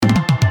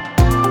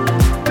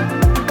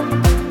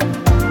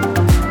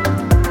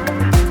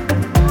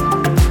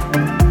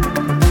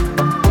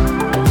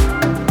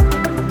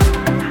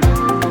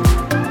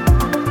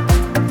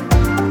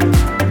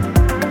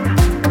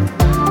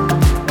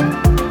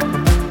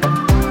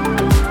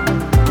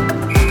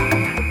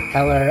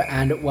Hello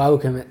and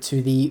welcome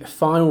to the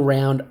final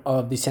round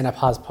of the Centre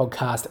Pass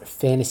Podcast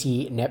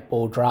Fantasy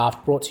Netball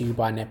Draft, brought to you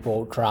by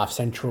Netball Draft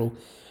Central.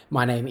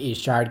 My name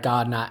is Jared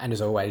Gardner, and as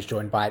always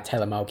joined by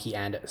Taylor Mulkey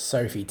and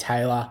Sophie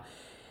Taylor.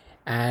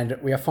 And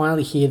we are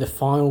finally here, the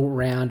final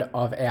round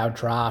of our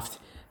draft.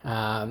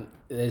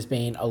 There's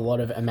been a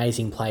lot of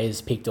amazing players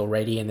picked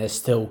already, and there's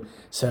still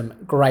some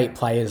great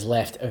players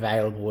left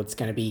available. It's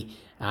going to be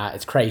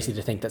it's crazy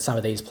to think that some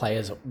of these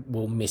players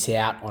will miss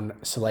out on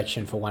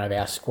selection for one of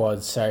our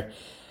squads. So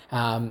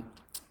 11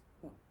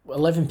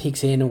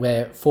 picks in,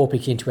 we're 4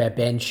 picks into our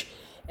bench.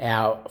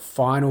 Our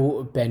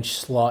final bench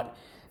slot,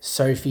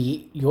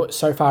 Sophie,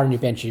 so far in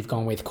your bench, you've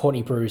gone with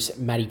Courtney Bruce,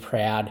 Maddie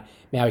Proud,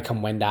 Maui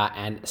Kamwenda,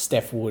 and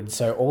Steph Wood.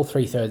 So all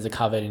 3/3 are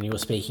covered, and you were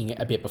speaking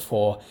a bit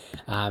before.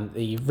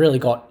 You've really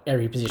got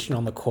every position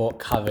on the court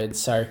covered.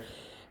 So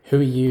who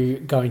are you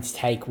going to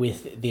take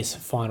with this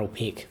final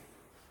pick?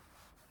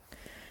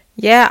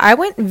 Yeah, I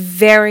went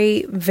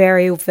very,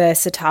 very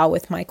versatile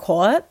with my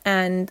court,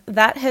 and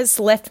that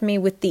has left me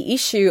with the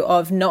issue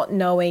of not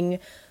knowing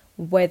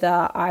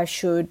whether I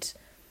should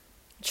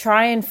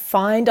try and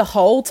find a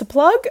hole to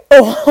plug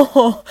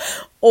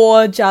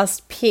or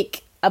just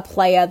pick a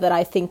player that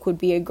I think would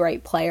be a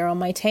great player on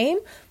my team.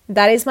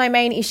 That is my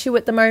main issue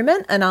at the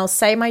moment, and I'll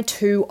say my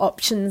 2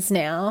 options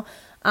now.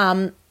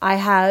 I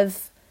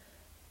have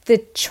the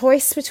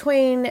choice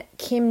between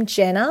Kim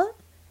Jenner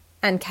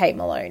and Kate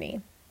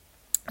Maloney.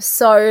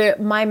 So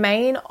my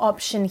main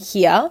option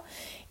here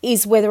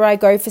is whether I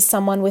go for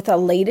someone with a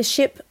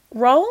leadership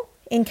role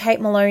in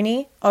Kate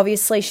Maloney.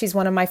 Obviously, she's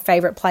one of my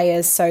favourite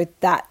players, so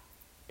that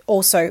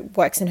also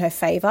works in her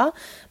favour.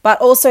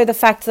 But also the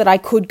fact that I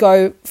could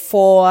go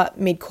for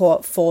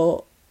midcourt,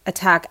 for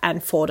attack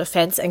and for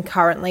defence, and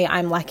currently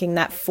I'm lacking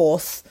that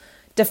 4th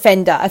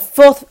defender, a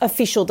 4th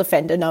official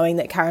defender, knowing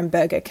that Karen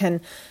Berger can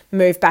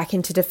move back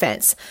into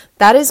defence.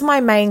 That is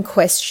my main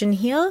question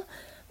here.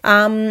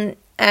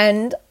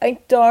 And I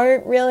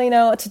don't really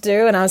know what to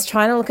do. And I was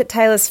trying to look at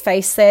Taylor's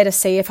face there to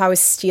see if I was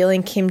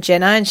stealing Kim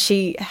Jenner, and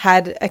she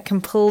had a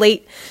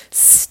complete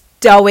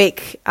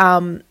stoic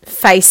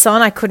face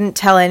on. I couldn't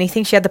tell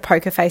anything. She had the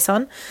poker face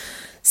on.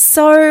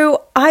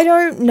 So I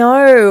don't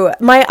know.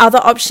 My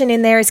other option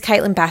in there is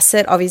Caitlin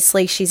Bassett.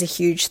 Obviously, she's a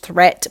huge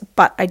threat,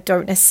 but I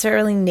don't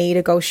necessarily need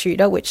a goal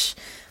shooter, which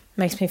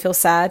makes me feel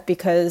sad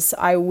because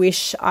I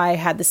wish I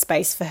had the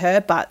space for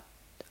her, but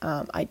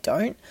I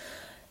don't.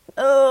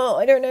 Oh,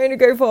 I don't know who to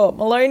go for.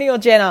 Maloney or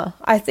Jenner?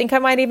 I think I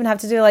might even have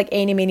to do like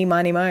eeny, meeny,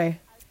 miny, mo.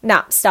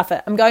 Nah, stuff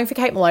it. I'm going for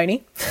Kate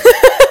Maloney.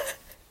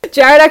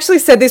 Jared actually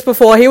said this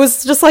before. He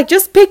was just like,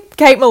 just pick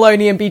Kate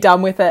Maloney and be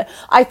done with it.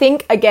 I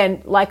think,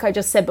 again, like I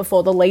just said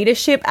before, the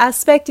leadership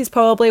aspect is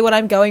probably what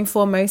I'm going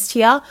for most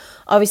here.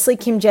 Obviously,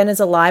 Kim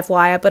Jenner's a live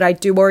wire, but I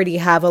do already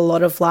have a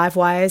lot of live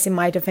wires in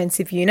my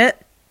defensive unit.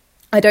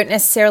 I don't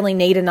necessarily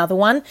need another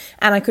one,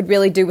 and I could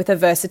really do with a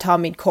versatile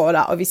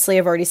mid-quarter. Obviously,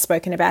 I've already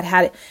spoken about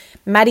how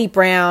Maddie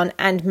Brown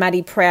and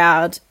Maddie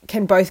Proud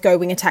can both go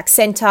wing attack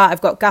centre.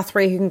 I've got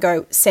Guthrie who can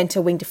go centre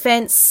wing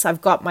defence.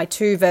 I've got my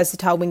 2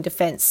 versatile wing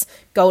defence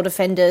goal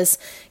defenders.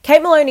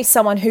 Kate Maloney's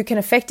someone who can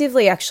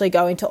effectively actually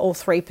go into all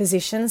 3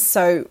 positions,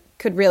 so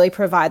could really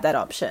provide that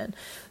option.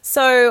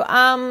 So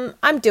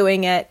I'm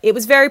doing it. It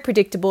was very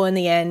predictable in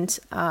the end.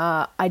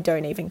 I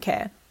don't even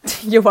care.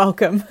 You're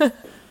welcome.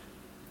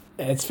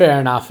 It's fair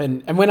enough.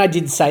 And when I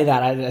did say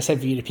that, I said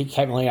for you to pick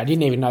Kate Maloney, I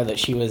didn't even know that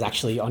she was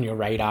actually on your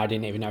radar. I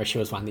didn't even know she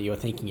was one that you were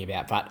thinking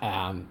about. But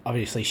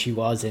obviously she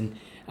was. And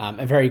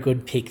a very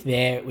good pick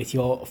there with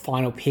your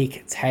final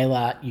pick.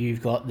 Taylor,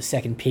 you've got the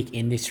 2nd pick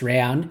in this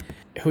round.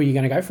 Who are you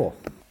going to go for?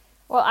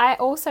 Well, I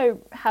also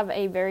have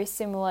a very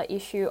similar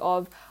issue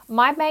of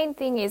my main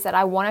thing is that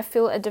I want to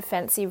fill a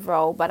defensive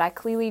role, but I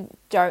clearly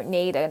don't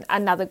need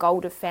another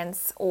goal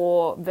defense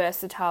or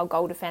versatile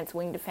goal defense,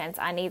 wing defense.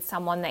 I need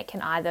someone that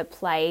can either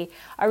play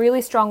a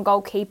really strong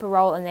goalkeeper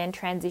role and then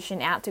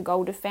transition out to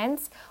goal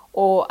defense,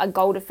 or a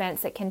goal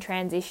defense that can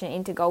transition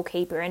into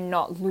goalkeeper and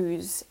not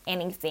lose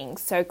anything.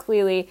 So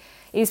clearly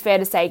it is fair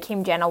to say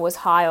Kim Jenner was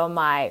high on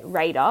my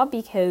radar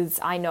because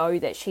I know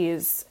that she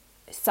is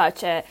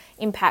such a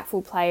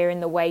impactful player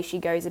in the way she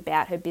goes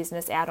about her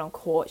business out on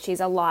court. She's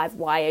a live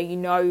wire. You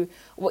know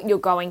what you're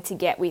going to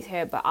get with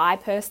her, but I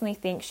personally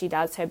think she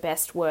does her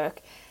best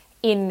work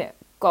in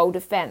goal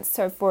defense.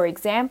 So for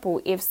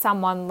example, if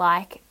someone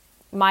like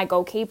my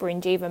goalkeeper in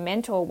Jiva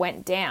Mentor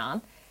went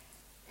down,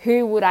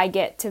 who would I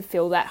get to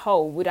fill that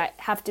hole? Would I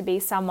have to be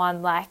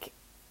someone like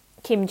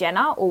Kim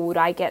Jenner, or would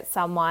I get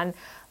someone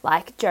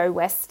like Joe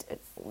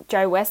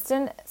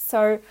Weston?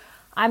 So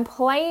I'm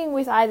playing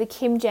with either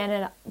Kim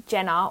Jenner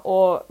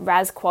or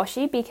Raz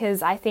Quashie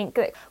because I think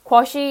that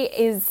Quashie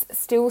is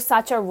still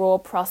such a raw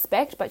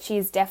prospect, but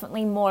she's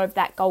definitely more of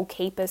that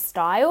goalkeeper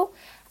style.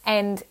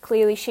 And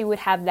clearly she would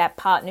have that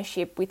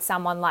partnership with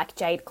someone like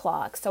Jade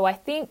Clark. So I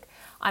think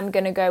I'm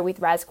going to go with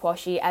Raz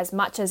Quashie, as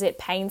much as it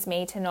pains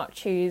me to not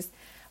choose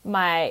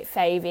my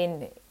fave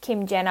in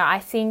Kim Jenner. I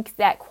think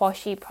that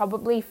Quashie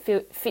probably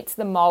fits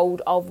the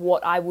mould of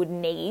what I would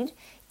need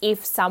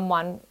if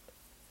someone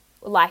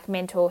like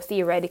Mentor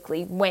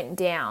theoretically went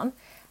down.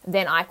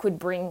 then I could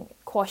bring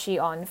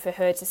Quashie on for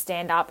her to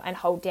stand up and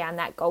hold down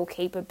that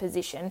goalkeeper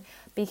position,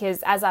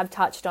 because as I've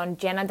touched on,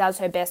 Jenna does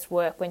her best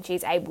work when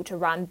she's able to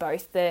run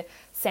both the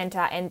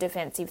centre and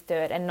defensive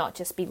third and not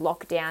just be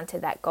locked down to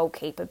that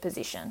goalkeeper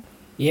position.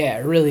 Yeah,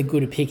 really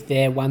good pick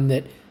there. One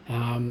that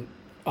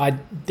I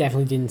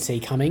definitely didn't see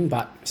coming,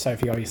 but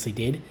Sophie obviously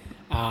did.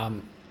 My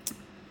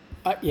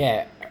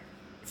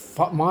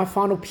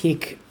final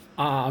pick,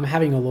 I'm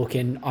having a look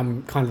and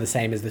I'm kind of the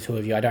same as the two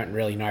of you. I don't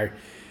really know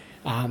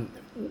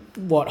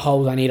what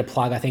holes I need to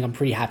plug. I think I'm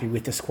pretty happy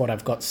with the squad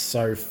I've got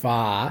so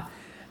far.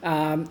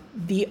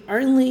 The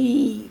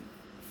only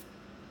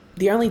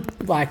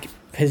like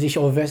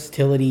position or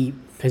versatility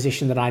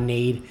position that I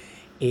need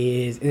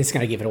is, and this is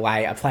going to give it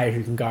away, a player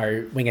who can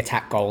go wing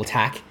attack, goal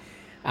attack.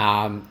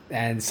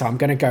 And so I'm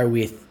going to go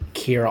with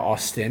Kira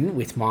Austin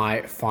with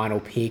my final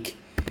pick.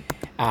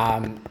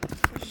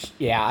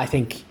 I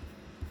think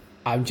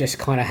I'm just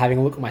kind of having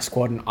a look at my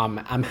squad, and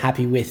I'm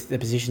happy with the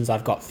positions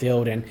I've got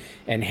filled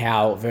and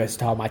how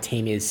versatile my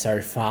team is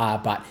so far.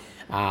 But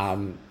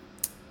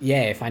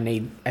if I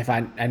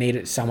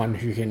need someone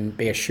who can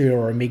be a shooter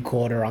or a mid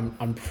quarter,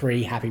 I'm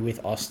pretty happy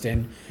with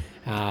Austin.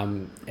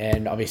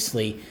 And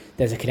obviously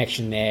there's a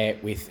connection there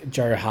with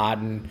Joe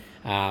Harden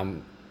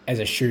as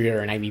a shooter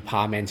and Amy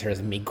Parmenter as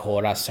a mid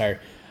quarter. So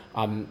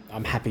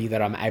I'm happy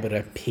that I'm able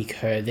to pick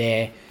her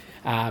there.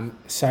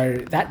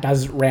 So that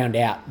does round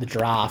out the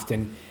draft,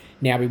 and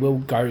now we will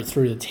go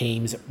through the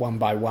teams one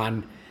by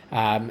one.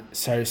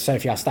 So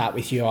Sophie, I'll start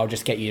with you. I'll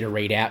just get you to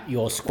read out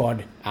your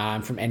squad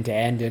from end to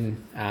end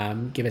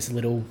and give us a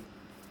little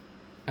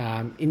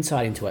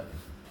insight into it.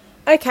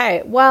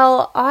 Okay,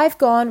 well, I've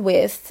gone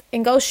with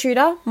in goal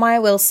shooter,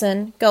 Maya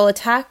Wilson, goal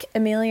attack,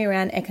 Amelia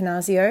Ran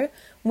Ecanazio,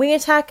 wing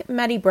attack,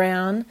 Maddie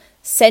Brown,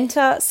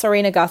 centre,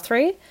 Serena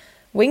Guthrie,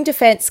 wing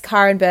defence,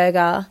 Karen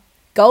Berger,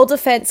 goal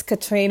defence,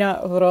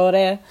 Katrina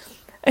Rore,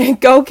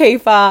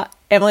 goalkeeper,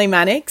 Emily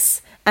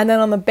Mannix, and then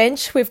on the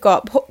bench we've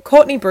got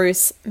Courtney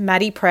Bruce,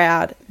 Maddie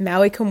Proud,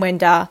 Maui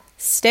Kumwenda,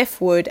 Steph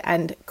Wood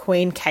and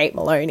Queen Kate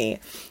Maloney.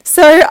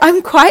 So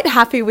I'm quite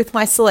happy with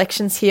my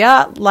selections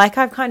here. Like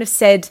I've kind of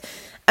said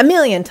a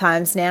million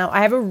times now,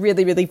 I have a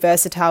really, really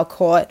versatile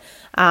court,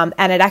 and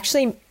it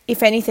actually,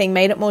 if anything,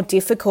 made it more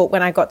difficult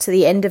when I got to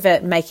the end of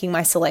it making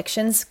my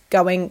selections,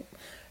 going,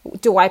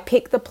 do I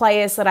pick the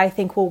players that I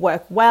think will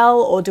work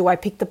well, or do I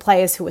pick the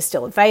players who are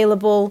still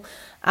available?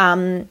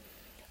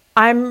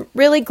 I'm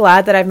really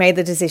glad that I've made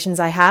the decisions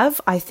I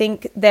have. I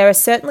think there are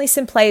certainly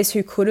some players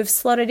who could have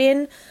slotted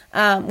in,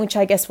 which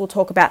I guess we'll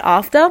talk about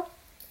after.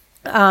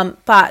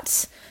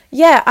 But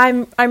yeah,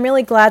 I'm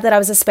really glad that I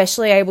was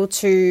especially able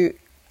to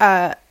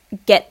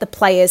get the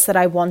players that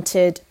I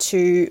wanted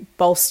to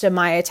bolster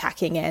my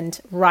attacking end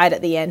right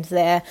at the end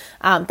there.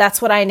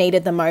 That's what I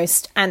needed the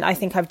most, and I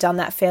think I've done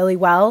that fairly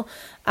well.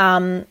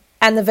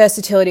 And the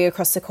versatility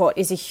across the court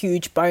is a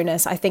huge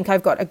bonus. I think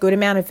I've got a good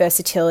amount of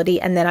versatility,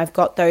 and then I've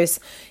got those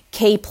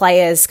key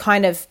players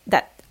kind of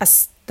that are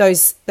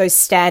those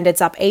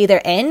standards up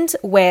either end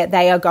where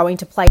they are going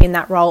to play in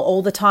that role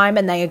all the time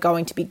and they are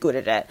going to be good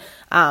at it,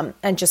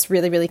 and just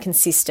really, really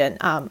consistent.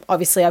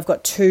 Obviously, I've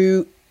got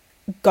 2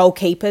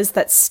 goalkeepers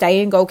that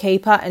stay in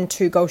goalkeeper and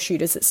 2 goal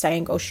shooters that stay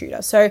in goal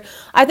shooter. So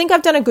I think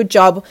I've done a good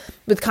job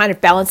with kind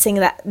of balancing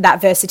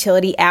that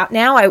versatility out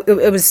now.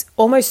 It was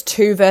almost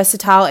too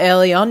versatile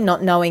early on,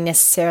 not knowing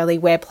necessarily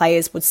where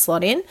players would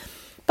slot in.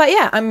 But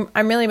yeah, I'm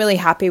really, really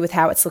happy with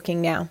how it's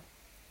looking now.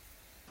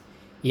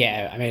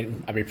 Yeah, I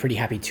mean, I'd be pretty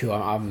happy too.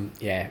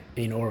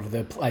 In all of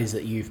the players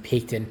that you've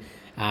picked, and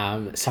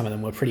some of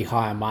them were pretty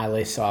high on my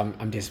list, so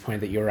I'm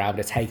disappointed that you were able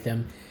to take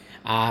them.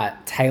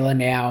 Taylor,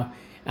 now,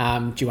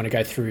 do you want to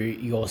go through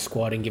your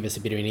squad and give us a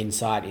bit of an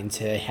insight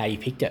into how you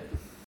picked it?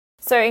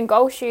 So in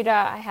goal shooter,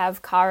 I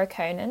have Cara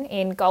Conan.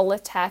 In goal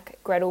attack,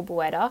 Gretel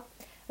Buetta.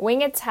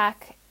 Wing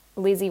attack,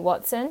 Lizzie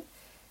Watson.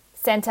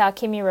 Centre,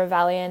 Kimmy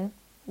Revalian.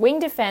 Wing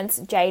defence,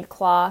 Jade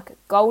Clark.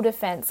 Goal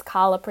defence,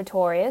 Carla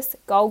Pretorius.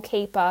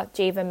 Goalkeeper,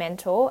 Jiva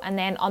Mentor. And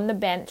then on the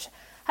bench,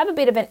 I have a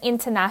bit of an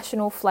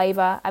international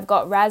flavour. I've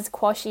got Raz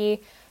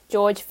Quashie,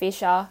 George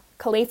Fisher,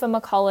 Khalifa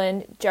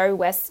McColland, Joe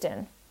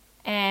Weston,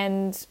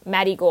 and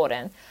Maddie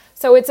Gordon.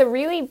 So it's a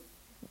really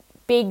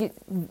big,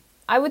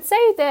 I would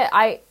say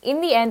that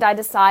in the end, I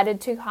decided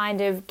to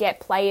kind of get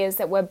players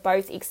that were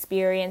both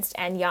experienced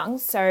and young.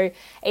 So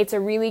it's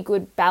a really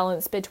good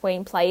balance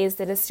between players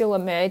that are still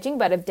emerging,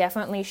 but have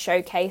definitely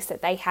showcased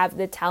that they have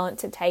the talent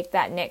to take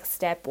that next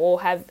step,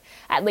 or have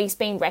at least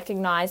been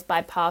recognised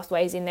by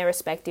pathways in their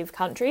respective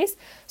countries.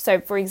 So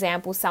for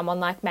example, someone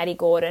like Maddie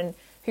Gordon,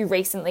 who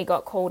recently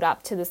got called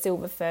up to the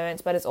Silver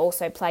Ferns, but has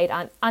also played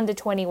under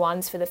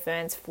 21s for the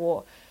Ferns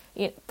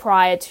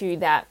prior to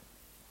that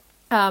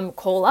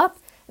call up.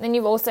 And then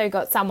you've also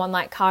got someone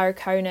like Cara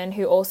Conan,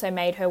 who also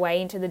made her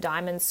way into the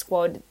Diamonds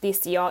squad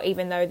this year,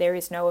 even though there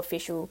is no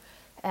official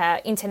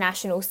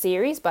international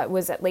series, but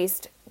was at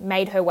least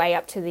made her way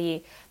up to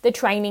the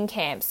training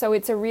camp. So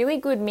it's a really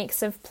good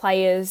mix of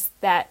players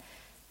that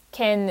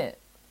can,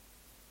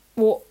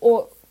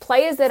 or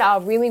players that are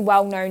really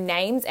well-known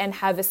names and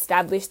have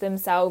established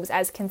themselves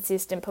as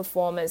consistent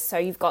performers. So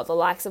you've got the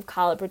likes of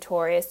Carla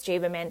Pretorius,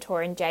 Jiva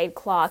Mentor and Jade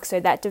Clark. So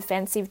that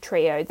defensive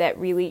trio that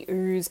really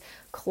ooze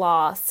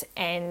class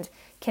and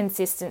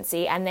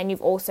consistency. And then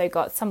you've also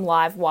got some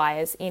live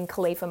wires in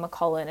Khalifa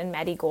McCollin and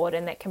Maddie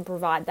Gordon that can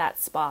provide that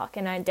spark.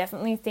 And I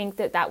definitely think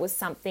that that was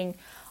something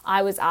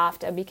I was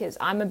after, because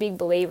I'm a big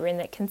believer in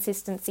that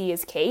consistency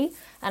is key.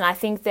 And I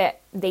think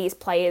that these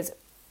players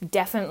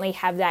definitely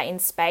have that in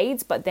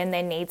spades, but then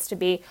there needs to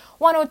be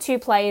one or two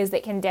players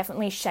that can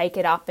definitely shake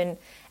it up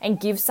and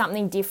give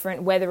something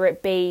different, whether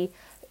it be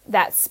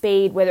that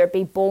speed, whether it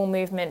be ball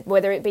movement,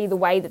 whether it be the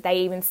way that they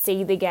even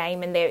see the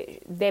game and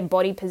their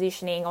body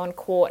positioning on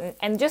court,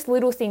 and just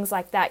little things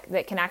like that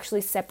that can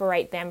actually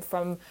separate them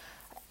from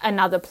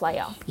another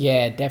player.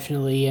 Yeah,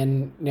 definitely.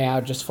 And now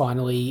just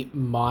finally,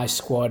 my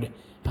squad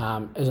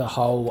as a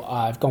whole,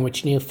 I've gone with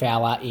Janelle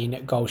Fowler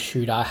in goal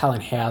shooter,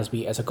 Helen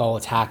Housby as a goal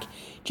attack,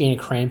 Gina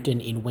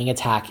Crampton in wing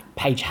attack,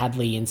 Paige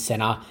Hadley in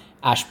centre,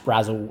 Ash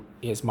Brazel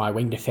is my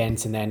wing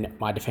defence, and then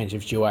my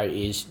defensive duo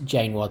is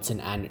Jane Watson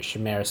and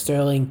Shamera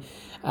Sterling.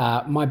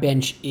 My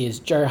bench is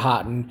Joe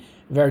Harton,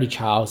 Verity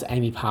Charles,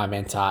 Amy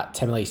Parmenter,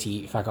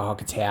 Temalisi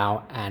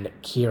Whakahokatau, and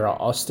Kira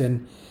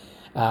Austin.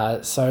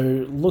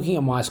 So looking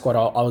at my squad,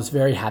 I was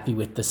very happy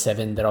with the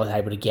 7 that I was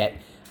able to get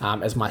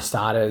as my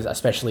starters,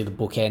 especially the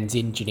bookends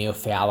in Janelle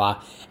Fowler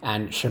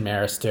and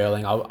Shamera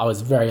Sterling. I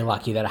was very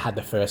lucky that I had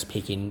the first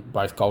pick in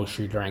both goal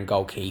shooter and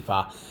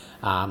goalkeeper,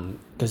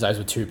 because those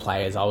were 2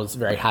 players I was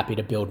very happy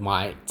to build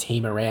my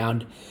team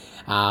around.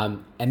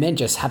 And then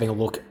just having a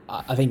look,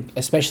 I think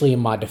especially in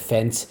my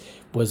defence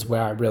was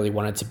where I really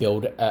wanted to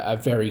build a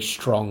very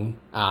strong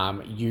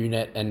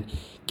unit, and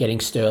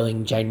getting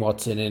Sterling, Jane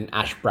Watson and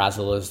Ash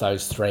Brazel as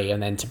those 3,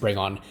 and then to bring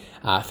on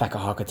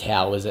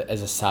Whakahokatau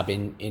as a sub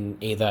in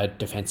either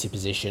defensive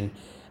position.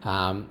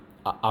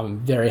 I'm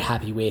very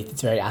happy with.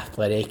 It's very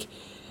athletic,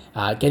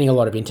 getting a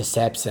lot of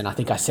intercepts, and I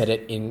think I said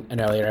it in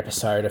an earlier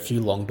episode, a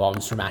few long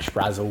bombs from Ash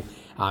Brazel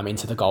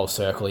into the goal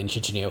circle into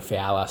Janelle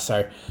Fowler.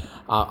 So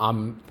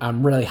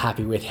I'm really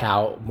happy with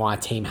how my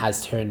team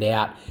has turned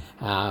out.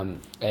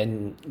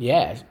 And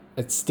yeah,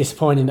 it's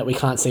disappointing that we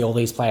can't see all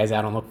these players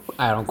out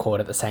on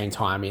court at the same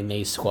time in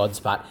these squads,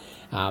 but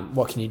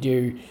what can you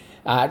do?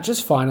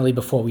 Just finally,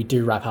 before we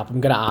do wrap up, I'm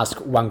going to ask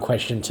one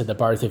question to the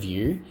both of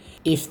you.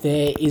 If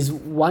there is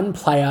one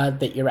player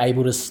that you're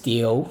able to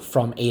steal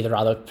from either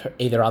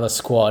other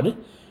squad,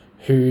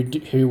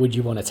 who would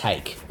you want to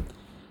take?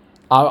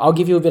 I'll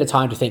give you a bit of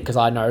time to think, because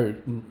I know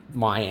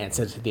my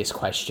answer to this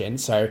question.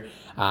 So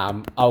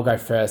I'll go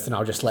first, and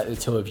I'll just let the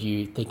 2 of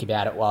you think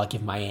about it while I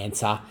give my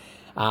answer.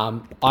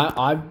 I'm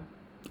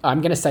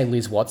going to say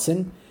Liz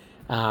Watson.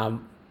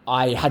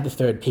 I had the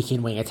 3rd pick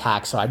in wing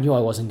attack, so I knew I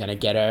wasn't going to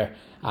get her.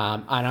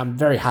 And I'm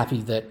very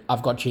happy that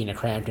I've got Gina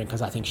Crampton,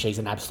 because I think she's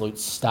an absolute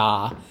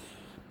star.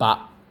 But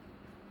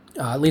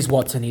Liz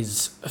Watson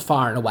is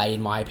far and away,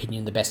 in my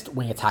opinion, the best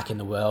wing attack in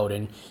the world,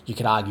 and you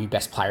could argue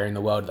best player in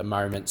the world at the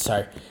moment.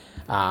 So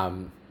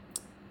I'm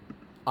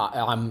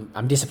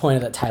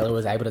disappointed that Taylor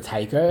was able to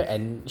take her,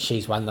 and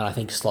she's one that I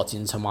think slots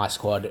into my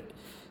squad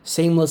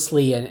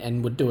seamlessly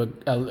and would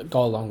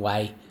go a long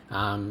way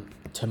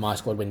to my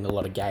squad winning a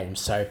lot of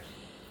games. So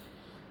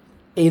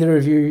either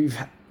of you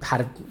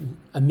had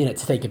a minute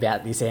to think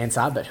about this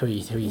answer, but who are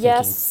you thinking?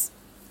 Yes,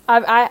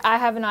 I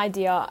have an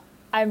idea.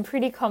 I'm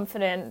pretty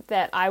confident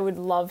that I would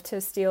love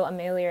to steal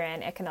Amelia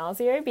Ann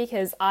Ecanazio,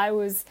 because I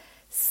was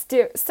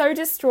so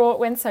distraught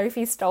when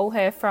Sophie stole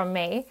her from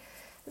me.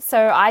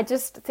 So I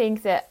just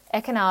think that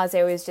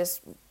Ecanazio is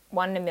just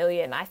 1 in a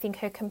million. I think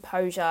her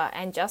composure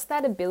and just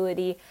that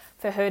ability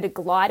for her to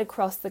glide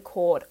across the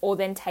court or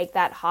then take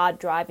that hard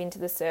drive into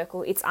the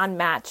circle, it's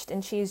unmatched,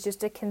 and she's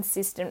just a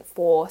consistent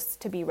force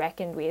to be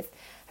reckoned with.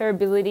 Her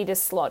ability to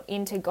slot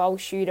into goal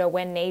shooter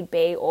when need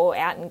be or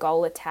out in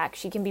goal attack.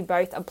 She can be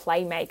both a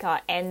playmaker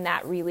and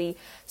that really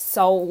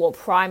sole or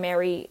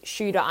primary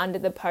shooter under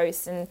the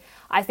post, and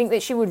I think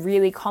that she would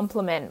really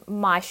complement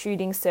my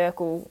shooting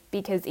circle,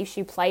 because if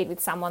she played with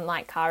someone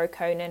like Cara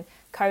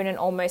Conan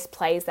almost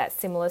plays that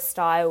similar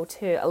style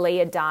to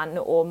Aaliyah Dunn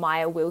or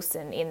Maya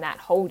Wilson in that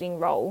holding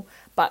role,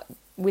 but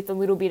with a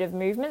little bit of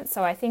movement.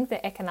 So I think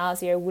that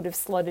Ecanazio would have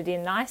slotted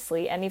in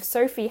nicely, and if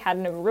Sophie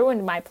hadn't have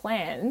ruined my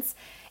plans,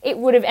 it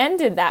would have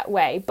ended that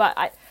way.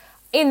 But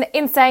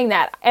in saying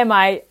that, am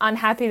I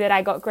unhappy that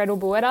I got Gretel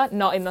Bueta?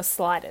 Not in the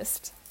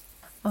slightest.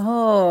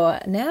 Oh,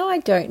 now I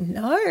don't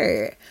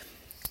know.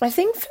 I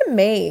think for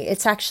me,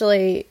 it's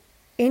actually,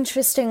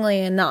 interestingly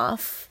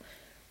enough,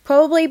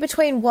 probably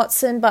between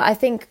Watson, but I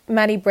think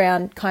Maddie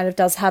Brown kind of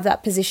does have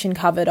that position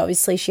covered.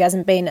 Obviously, she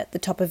hasn't been at the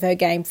top of her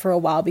game for a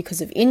while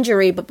because of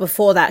injury, but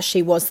before that,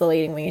 she was the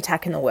leading wing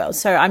attack in the world.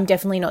 So I'm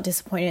definitely not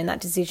disappointed in that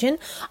decision.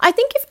 I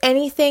think, if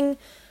anything,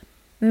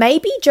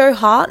 maybe Jo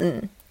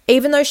Harton.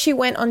 Even though she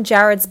went on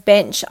Jared's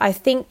bench, I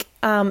think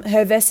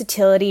her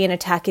versatility in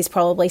attack is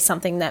probably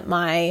something that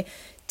my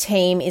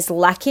team is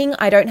lacking.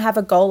 I don't have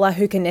a goaler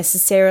who can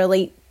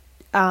necessarily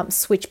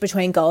switch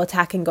between goal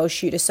attack and goal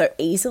shooter so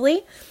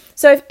easily.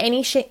 So if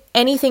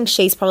anything,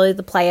 she's probably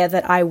the player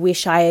that I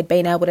wish I had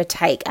been able to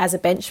take as a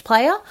bench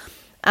player.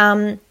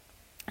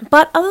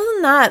 But other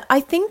than that, I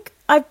think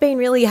I've been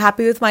really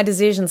happy with my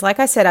decisions. Like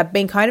I said, I've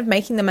been kind of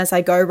making them as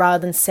I go rather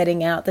than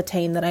setting out the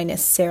team that I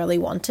necessarily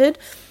wanted.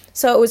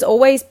 So it was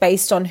always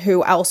based on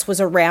who else was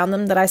around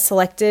them that I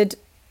selected,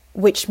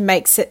 which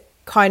makes it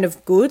kind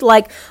of good.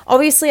 Like,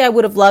 obviously I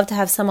would have loved to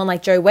have someone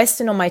like Jo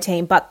Weston on my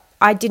team, but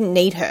I didn't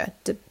need her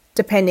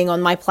depending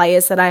on my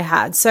players that I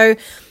had. So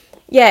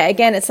yeah,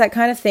 again, it's that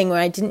kind of thing where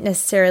I didn't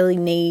necessarily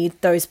need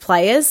those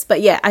players.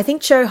 But yeah, I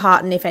think Joe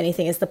Harton, if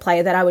anything, is the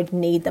player that I would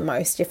need the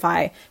most if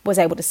I was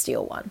able to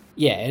steal one.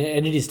 Yeah,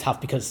 and it is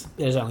tough because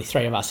there's only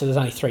 3 of us, so there's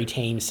only 3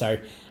 teams. So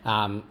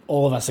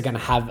all of us are going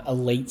to have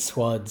elite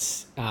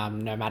squads,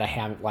 no matter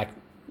how, like,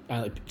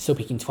 still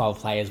picking 12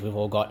 players. We've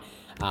all got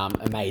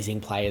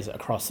amazing players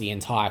across the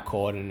entire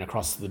court and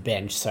across the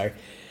bench. So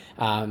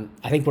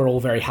I think we're all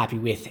very happy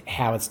with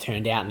how it's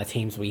turned out and the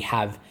teams we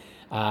have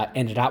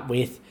ended up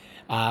with.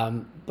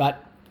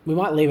 But we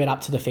might leave it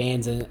up to the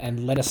fans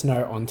and let us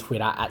know on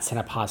Twitter at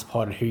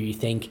CentrePassPod who you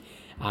think,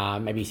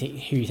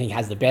 who you think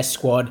has the best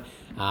squad.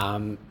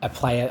 A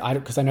player,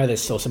 because I know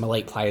there's still some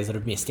elite players that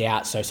have missed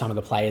out. So some of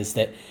the players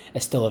that are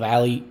still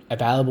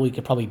available, you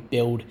could probably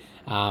build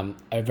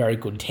a very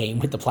good team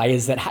with the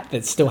players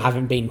that still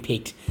haven't been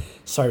picked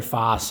so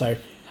far. So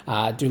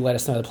do let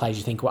us know the players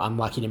you think were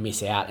unlucky to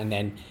miss out, and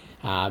then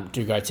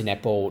do go to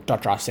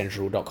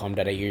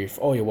netball.draftcentral.com.au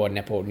for all your world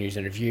netball news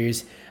and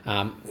reviews.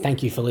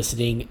 Thank you for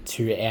listening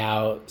to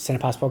our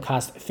Centre Pass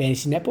podcast,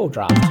 Fantasy Netball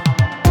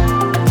Draft.